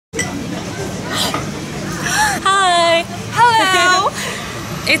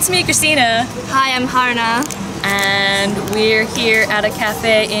It's me, Kristina, Hi, I'm Haruna. and we're here at a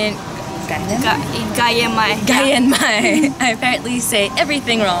cafe in Gaienmai. I apparently say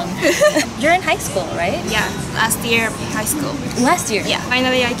everything wrong. You're in high school, right? Yeah, last year high school. Last year? Yeah,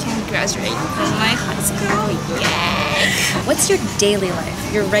 finally I can graduate from my high school. Yay! What's your daily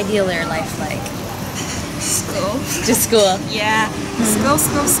life, your regular life like? School. Just school? Yeah,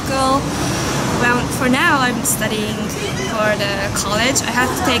 school. Well, for now I'm studying for the college. I have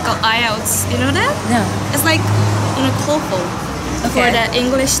to take IELTS. You know that? No. It's like TOEFL. For Okay. the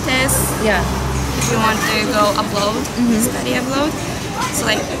English test. Yeah. If you want to go study abroad. So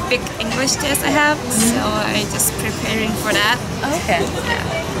like big English test I have. So I just preparing for that. Okay. Yeah.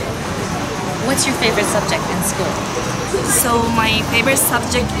 What's your favorite subject in school? So my favorite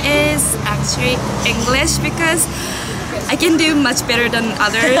subject is actually English because I can do much better than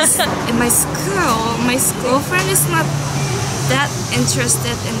others. In my school friend is not that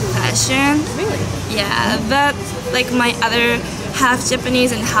interested in fashion. Really? Yeah, but like my other half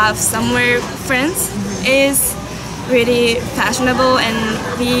Japanese and half somewhere friends is really fashionable, and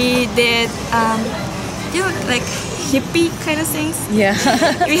we did like hippie kind of things. Yeah.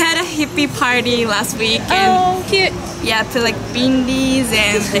 We had a hippie party last week, and Oh, cute. yeah, put like beanies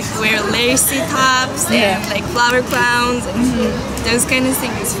and like wear lacy tops Yeah. and like flower crowns and those kind of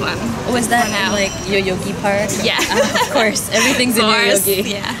things is fun. Was that For now. in like Yoyogi Park? Yeah. Of course, everything's in Of course,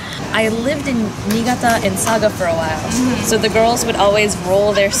 Yoyogi. yeah. I lived in Niigata and Saga for a while, so the girls would always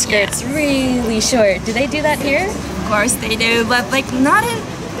roll their skirts really short. Do they do that here? Of course they do, but like not in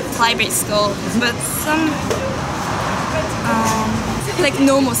private school, but some like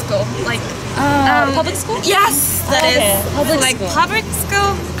normal school, like Public school? Yes, that is Okay, public like school. public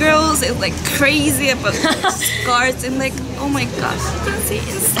school girls is like crazy about skirts and like oh my gosh, you can see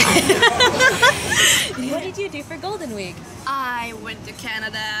inside. What did you do for Golden Week? I went to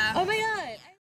Canada. Oh my god!